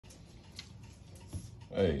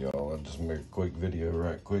Hey y'all, I just made a quick video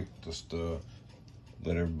right quick, just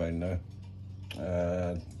let everybody know.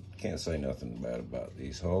 Can't say nothing bad about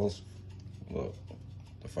these hulls. Look,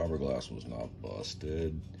 the fiberglass was not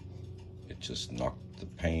busted. It just knocked the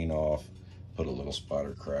paint off, put a little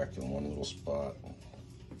spider crack in one little spot.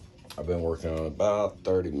 I've been working on about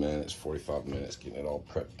 30 minutes, 45 minutes, getting it all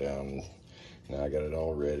prepped down. Now I got it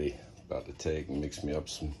all ready. About to take and mix me up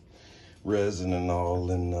some resin and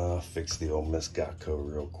all, and fix the old Miss Geico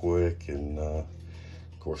real quick. And of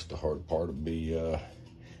course the hard part will be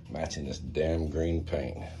matching this damn green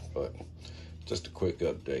paint. But just a quick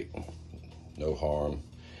update, no harm.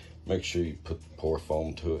 Make sure you put the pour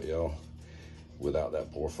foam to it, y'all. Without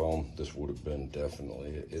that pour foam, this would have been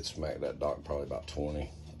definitely, it smacked that dock probably about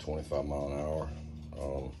 20-25 mile an hour.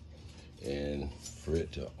 And for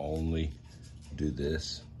it to only do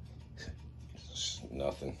this, it's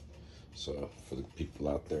nothing. So for the people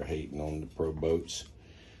out there hating on the pro boats,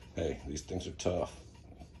 hey, these things are tough.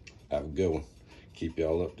 Have a good one. Keep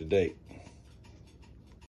y'all up to date.